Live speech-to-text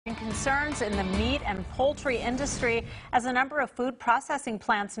Concerns in the meat and poultry industry as a number of food processing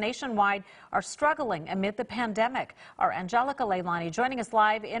plants nationwide are struggling amid the pandemic. Our Angelica Leilani joining us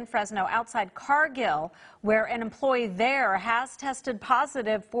live in Fresno outside Cargill, where an employee there has tested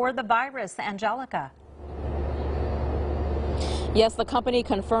positive for the virus. Angelica. Yes, the company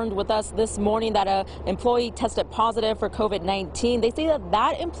confirmed with us this morning that an employee tested positive for COVID-19. They say that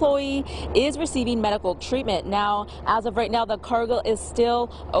that employee is receiving medical treatment. Now, as of right now, the Cargill is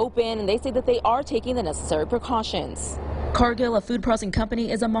still open, and they say that they are taking the necessary precautions. Cargill, a food processing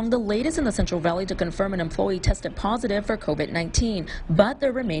company, is among the latest in the Central Valley to confirm an employee tested positive for COVID-19, but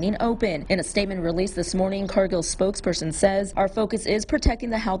they're remaining open. In a statement released this morning, Cargill's spokesperson says, "Our focus is protecting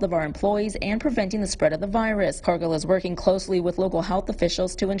the health of our employees and preventing the spread of the virus. Cargill is working closely with local health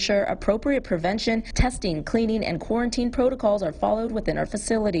officials to ensure appropriate prevention, testing, cleaning, and quarantine protocols are followed within our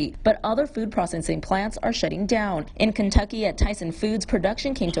facility." But other food processing plants are shutting down. In Kentucky, at Tyson Foods,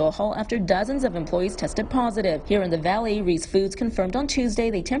 production came to a halt after dozens of employees tested positive. Here in the Valley, Reese Foods confirmed on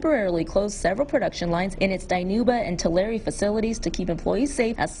Tuesday they temporarily closed several production lines in its Dinuba and Tulare facilities to keep employees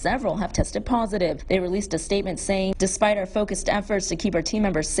safe, as several have tested positive. They released a statement saying, "Despite our focused efforts to keep our team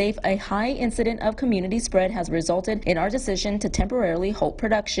members safe, a high incident of community spread has resulted in our decision to temporarily halt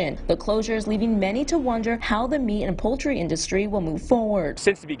production." The closure is leaving many to wonder how the meat and poultry industry will move forward.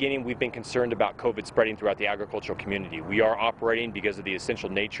 Since the beginning, we've been concerned about COVID spreading throughout the agricultural community. We are operating because of the essential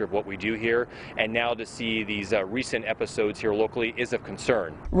nature of what we do here, and now to see these recent episodes here locally is of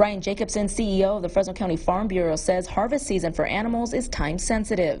concern. Ryan Jacobson, CEO of the Fresno County Farm Bureau, says harvest season for animals is time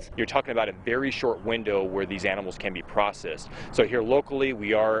sensitive. You're talking about a very short window where these animals can be processed. So here locally,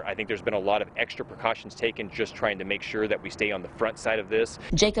 I think there's been a lot of extra precautions taken, just trying to make sure that we stay on the front side of this.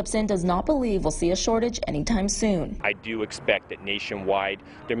 Jacobson does not believe we'll see a shortage anytime soon. I do expect that nationwide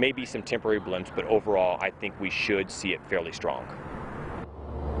there may be some temporary blimps, but overall I think we should see it fairly strong.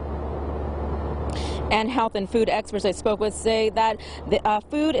 And health and food experts I spoke with say that the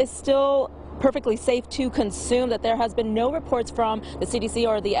food is still perfectly safe to consume, that there has been no reports from the CDC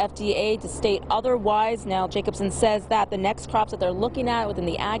or the FDA to state otherwise. Now, Jacobson says that the next crops that they're looking at within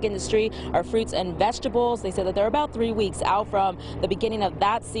the ag industry are fruits and vegetables. They say that they're about 3 weeks out from the beginning of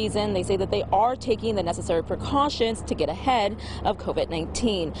that season. They say that they are taking the necessary precautions to get ahead of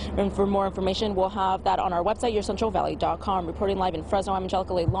COVID-19. And for more information, we'll have that on our website, yourcentralvalley.com. Reporting live in Fresno, I'm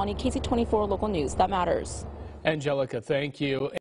Angelica Leilani, ksee 24 Local News that matters. Angelica, thank you.